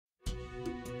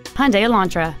Hyundai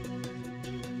Elantra.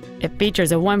 It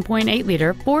features a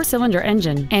 1.8-liter four-cylinder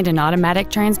engine and an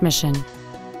automatic transmission.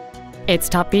 Its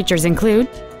top features include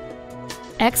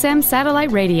XM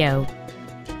satellite radio,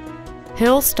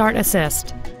 hill start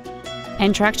assist,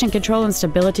 and traction control and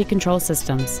stability control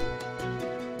systems.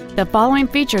 The following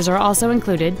features are also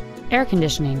included: air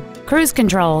conditioning, cruise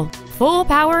control, full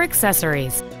power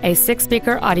accessories, a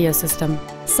 6-speaker audio system,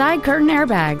 side curtain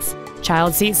airbags,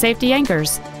 child seat safety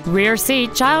anchors, rear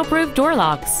seat child-proof door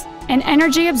locks, an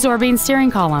energy-absorbing steering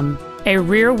column, a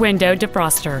rear window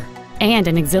defroster, and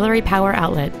an auxiliary power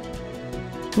outlet.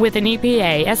 With an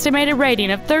EPA estimated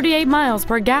rating of 38 miles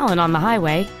per gallon on the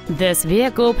highway, this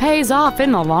vehicle pays off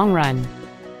in the long run.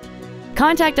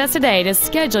 Contact us today to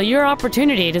schedule your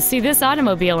opportunity to see this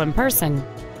automobile in person.